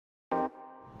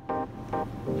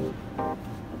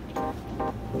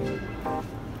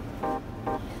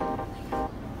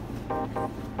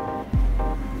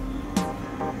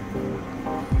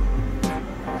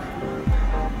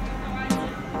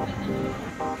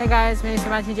Hey guys, my name is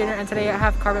Hugo Valentin Jr. and today I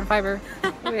have carbon fiber.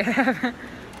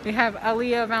 we have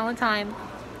Aaliyah Valentin.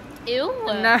 Ew.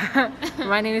 No,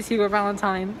 my name is Hugo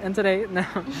Valentin and today, no.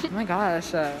 Oh my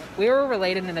gosh, we were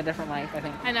related in a different life, I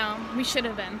think. I know, we should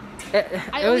have been.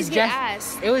 I always get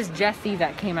asked. It was Jessie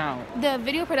that came out. The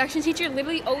video production teacher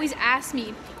literally always asked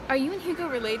me, are you and Hugo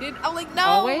related? I'm like, no.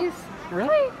 Always?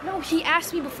 Really? No, he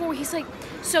asked me before. He's like,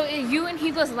 so is you and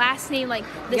Hugo's last name like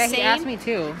the same? Yeah, he asked me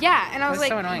too. Yeah, and I was like,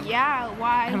 so annoying. Yeah,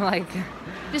 why? I'm like...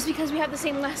 Just because we have the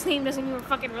same last name doesn't mean we're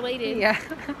fucking related. Yeah.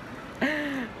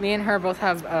 Me and her both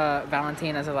have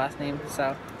Valentin as a last name,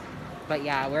 so. But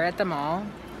yeah, we're at the mall,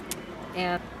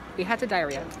 and we had to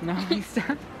diarrhea. No,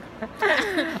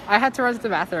 I had to run to the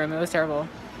bathroom. It was terrible.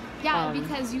 Yeah,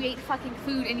 because you ate fucking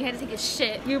food and you had to take a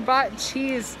shit. You bought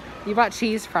cheese. You bought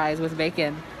cheese fries with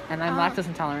bacon, and I'm lactose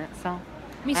intolerant, so.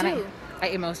 Me too. I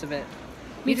ate most of it.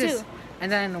 Me too.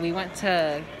 And then we went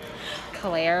to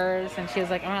Claire's, and she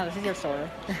was like, "Oh, this is your store."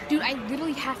 Dude, I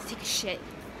literally have to take a shit.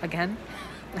 Again?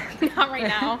 Not right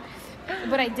now,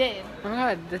 but I did. Oh my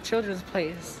god, the children's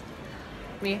place.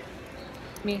 Me.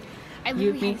 I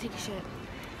literally had to take a shit.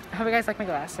 I hope you guys like my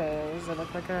glasses. I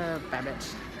look like a bad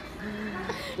bitch.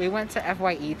 We went to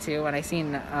FYE too, and I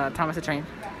seen Thomas the Train.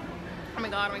 Oh my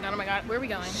god, where are we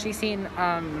going? She seen,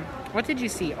 what did you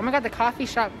see? Oh my god, the coffee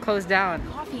shop closed down.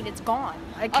 Coffee, it's gone.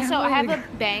 Also, I have a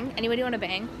bang. Anybody want a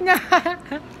bang?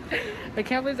 I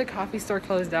can't believe the coffee store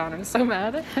closed down. I'm so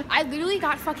mad. I literally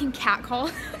got fucking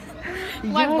catcalled.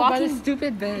 By the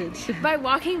stupid bitch. By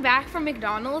walking back from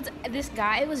McDonald's, this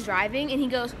guy was driving and he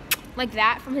goes like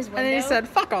that from his window. And then he said,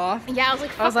 "Fuck off." Yeah, I was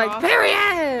like, fuck off.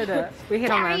 Period. We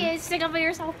hate on men. Period. Stick up for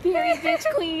yourself. Period, bitch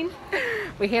queen.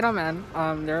 We hate on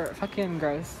men. They're fucking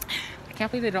gross. I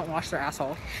can't believe they don't wash their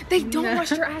asshole. They don't wash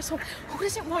their asshole. Who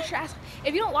doesn't wash their asshole?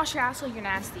 If you don't wash your asshole, you're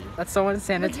nasty. That's so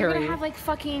unsanitary. Like, you're gonna have like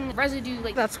fucking residue.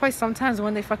 Like that's why sometimes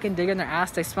when they fucking dig in their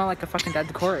ass, they smell like a fucking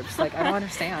dead corpse. Like I don't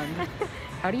understand.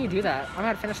 How do you do that? I'm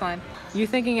at finish line. You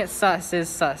thinking it's sus is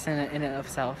sus in and of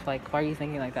itself. Like why are you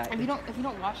thinking like that? If you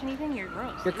don't wash anything, you're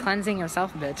gross. You're cleansing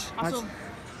yourself, bitch. Also,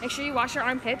 make sure you wash your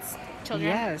armpits, children.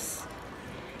 Yes.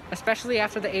 Especially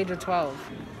after the age of 12.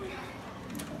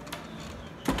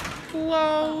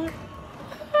 Whoa.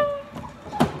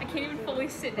 I can't even fully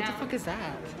sit down. What the fuck is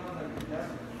that?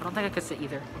 I don't think I could sit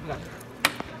either. Oh my god.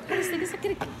 This thing is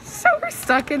like So we're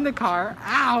stuck in the car.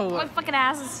 Ow. My fucking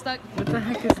ass is stuck. What the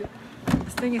heck is it?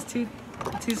 This thing is too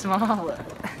small.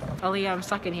 Aaliyah, I'm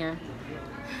stuck in here.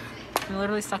 I'm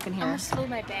literally stuck in here. I'm gonna slow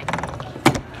my back.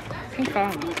 Pink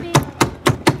phone.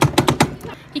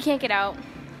 He can't get out.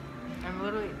 I'm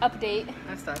literally... Update.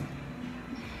 I'm stuck.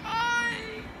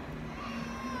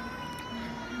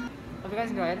 Hope you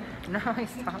guys enjoyed. No, I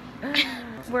stopped.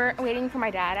 We're waiting for my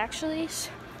dad, actually.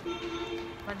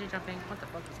 Bungee jumping. What the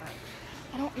fuck is that?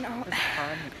 I don't know. This is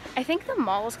fun. I think the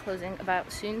mall is closing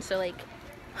about soon, so like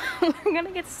we're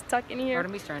gonna get stuck in here. We're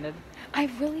gonna be stranded. I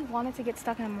really wanted to get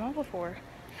stuck in a mall before.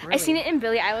 Really? I seen it in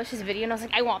Billie Eilish's video, and I was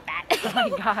like, I want that. Oh my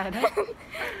god.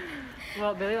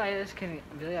 Well, Billie Eilish can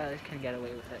get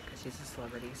away with it because she's a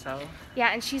celebrity. So.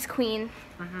 Yeah, and she's queen.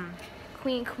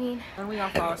 Queen. When we all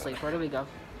fall asleep, where do we go?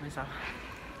 Myself.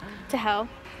 To hell.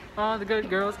 All the good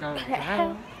girls go to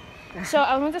hell. So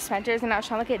I went to Spencer's and I was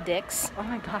trying to look at dicks. Oh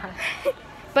my god.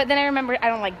 But then I remembered I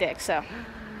don't like dicks, so.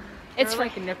 It's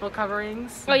like nipple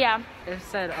coverings. Oh yeah. It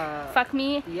said fuck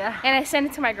me. Yeah. And I sent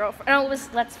it to my girlfriend. No, it was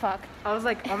let's fuck. I was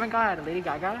like, oh my god, Lady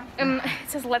Gaga. It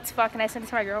says let's fuck, and I sent it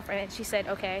to my girlfriend, and she said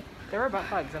okay. There were butt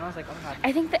plugs, and I was like, oh my god.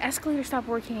 I think the escalator stopped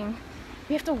working.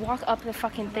 We have to walk up the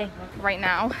fucking thing right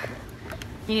now.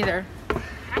 Me neither.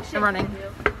 Actually, I'm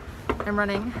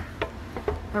running.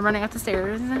 I'm running up the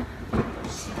stairs.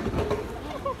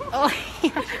 Oh,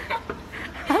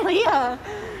 Aaliyah,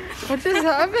 what just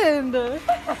happened?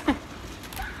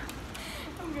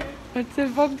 What the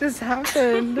fuck just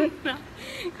happened? I'm not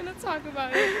gonna talk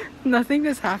about it. Nothing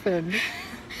just happened.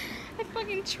 I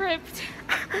fucking tripped.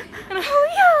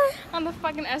 Aaliyah! On the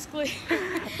fucking escalator.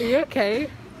 Are you okay?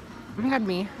 Oh my god,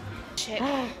 me. Shit.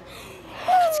 I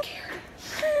got scared.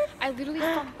 I literally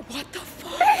what the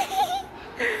fuck?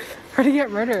 Where'd you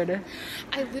get murdered?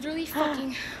 I literally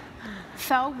fucking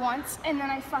fell once and then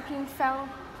I fucking fell.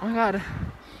 Oh my god.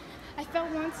 I fell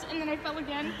once and then I fell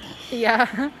again.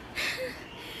 Yeah.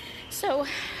 So,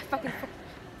 fucking.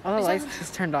 All the lights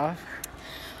just turned off.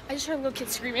 I just heard a little kid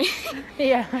screaming.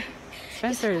 Yeah.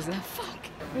 Spencer's. What the fuck?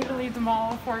 We need to leave the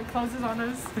mall before it closes on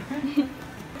us.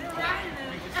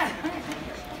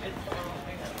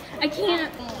 I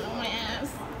can't. Oh, my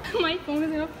ass. My phone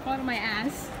is gonna fall out of my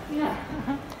ass. Yeah.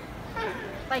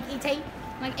 Like E.T.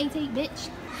 Like E.T. bitch.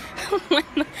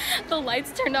 when the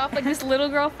lights turned off, like this little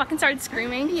girl fucking started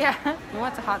screaming. Yeah. We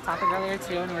went to Hot Topic earlier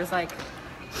too, and we was like,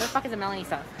 "What the fuck is the Melanie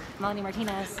stuff? Melanie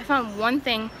Martinez." I found one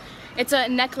thing. It's a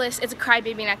necklace. It's a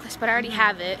crybaby necklace, but I already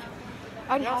have it.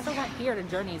 I also went here to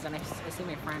Journeys, and I see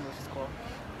my friend, which is cool.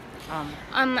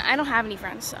 I don't have any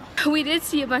friends, so. We did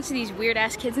see a bunch of these weird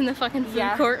ass kids in the fucking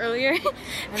food court earlier.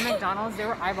 And McDonald's, they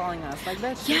were eyeballing us. Like,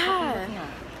 bitch, yeah.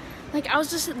 Like, I was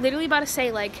just literally about to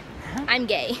say, like, I'm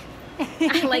gay.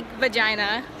 I like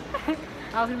vagina.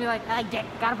 I was gonna be like, I like dick.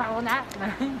 Got a problem with that?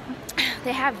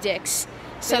 They have dicks.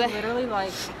 So they literally,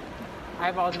 like,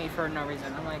 eyeballed me for no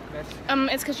reason. I'm like,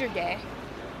 bitch. It's because you're gay.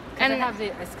 And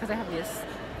it's because I have this.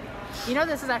 You know,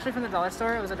 this is actually from the dollar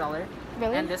store. It was $1.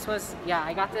 Really? And this was, yeah,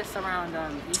 I got this around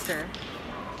Easter.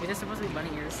 It is supposed to be bunny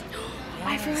ears. Yes.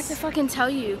 I forgot to fucking tell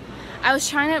you. I was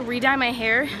trying to re-dye my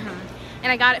hair,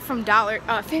 and I got it from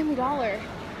Family Dollar,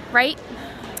 right?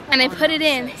 And I put it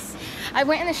in. I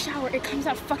went in the shower. It comes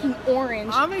out fucking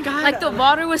orange. Oh my god. Like the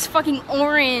water was fucking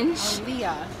orange.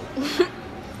 Aaliyah.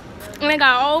 And I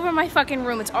got all over my fucking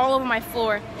room. It's all over my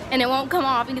floor, and it won't come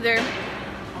off either.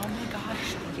 Oh my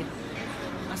gosh.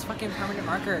 That's fucking permanent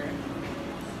marker.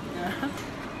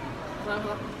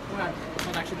 Hold on.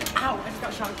 Actually, ow! I just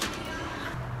got shocked.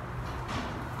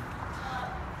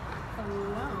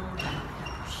 Hello.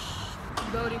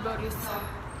 Bodies.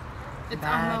 It's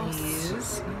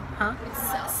almost. Huh? It's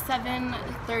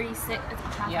 7:36. It's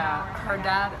half an Yeah, hour. her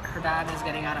dad is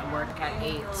getting out at work at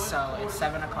 8, so it's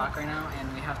 7 o'clock right now,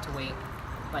 and we have to wait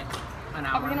like an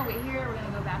hour. Are we gonna wait here, or we're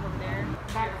gonna go back over there?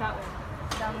 Back that way.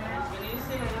 Down there.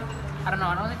 I don't know.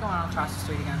 I don't think I want to cross the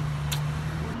street again.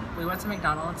 We went to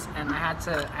McDonald's, and I had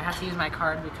to use my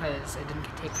card because it didn't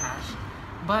take cash.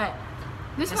 But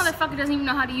this motherfucker doesn't even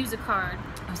know how to use a card.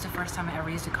 It was the first time I ever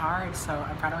used a card, so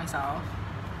I'm proud of myself.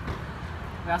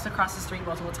 We also crossed the street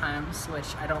multiple times,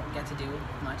 which I don't get to do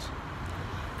much.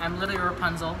 I'm literally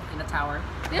Rapunzel in a tower.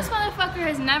 This motherfucker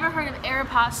has never heard of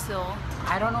Aeropostale.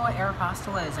 I don't know what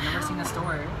Aeropostale is. I've never seen the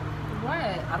store. What?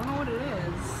 I don't know what it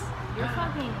is. You're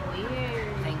fucking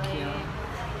weird.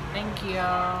 Thank you.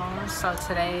 So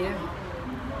today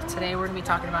we're gonna be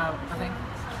talking about nothing.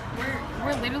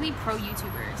 We're literally pro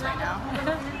YouTubers right now.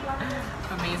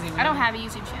 Amazing. I don't have a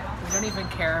YouTube channel. We don't even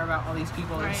care about all these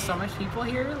people. There's so much people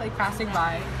here, like passing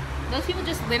by. Those people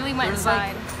just literally went There's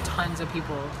inside. Like tons of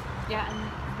people. Yeah,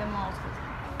 and the malls.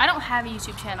 I don't have a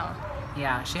YouTube channel.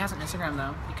 Yeah, she has an Instagram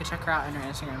though. You could check her out on her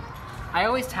Instagram. I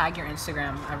always tag your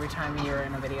Instagram every time you're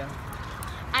in a video.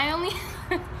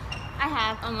 I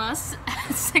have almost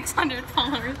 600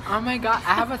 followers. Oh my god,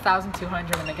 I have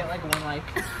 1,200 and I get like 1 like.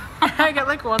 I get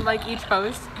like 1 like each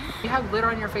post. You have glitter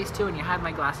on your face too, and you had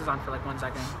my glasses on for like 1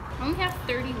 second. I only have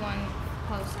 31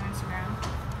 posts on Instagram.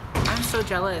 I'm so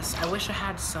jealous. I wish I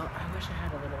had a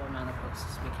little amount of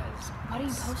posts because. Why do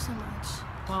you post so much?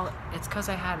 Well, it's because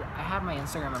I had my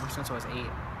Instagram ever since I was 8,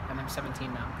 and I'm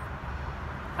 17 now.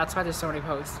 That's why there's so many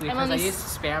posts, because I used to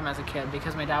spam as a kid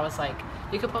because my dad was like,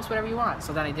 you can post whatever you want.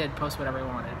 So then I did post whatever I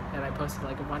wanted, and I posted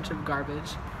like a bunch of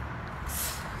garbage.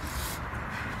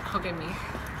 Look at me.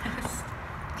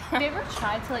 Have you ever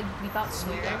tried to like bleep out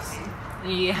swears?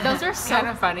 Yeah. Those are so kind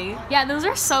of funny. Yeah, those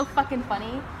are so fucking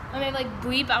funny. When they like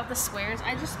bleep out the swears,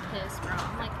 I just piss, bro.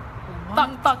 I'm like,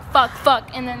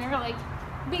 fuck, and then they're like,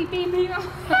 beep beep beep.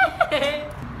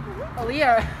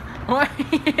 Aaliyah, what?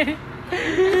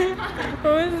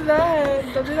 What was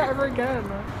that? Don't do that ever again.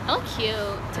 I look cute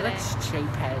today. I look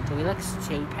stupid. We look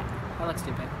stupid. I look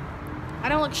stupid. I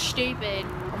don't look stupid.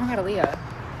 Oh my god, Aaliyah.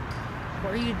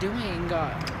 What are you doing?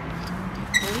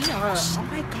 Aaliyah, oh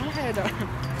my god.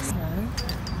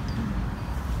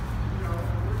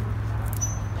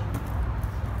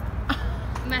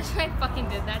 Imagine I fucking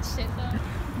did that shit though.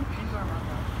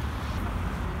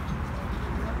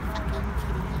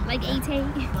 Like A-Tay?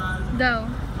 No.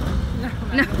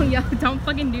 No, yo, don't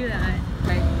fucking do that.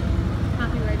 Right.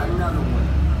 Copyright. Another one.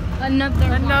 Another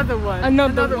one. Another one.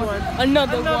 Another one.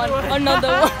 Another one.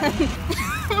 Another one.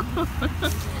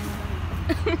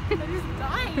 I just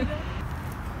died.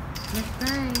 My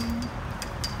friend.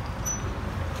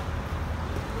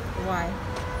 Why?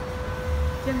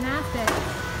 Gymnastics.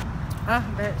 Ah,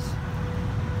 bitch.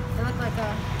 I look like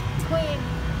a queen.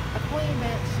 A queen,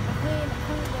 bitch. A queen,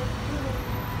 bitch.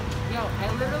 Yo,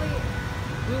 I literally...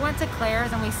 We went to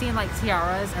Claire's and we seen like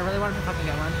tiaras. I really wanted to fucking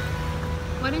get one.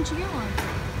 Why didn't you get one?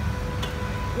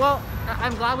 Well,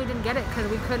 I'm glad we didn't get it because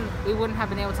we wouldn't have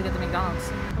been able to get the McDonald's.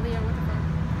 Aaliyah, what the fuck?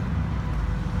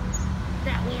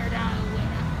 That weirdo.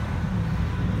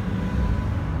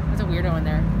 There's a weirdo in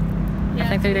there. Yeah, I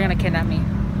think they're gonna kidnap me.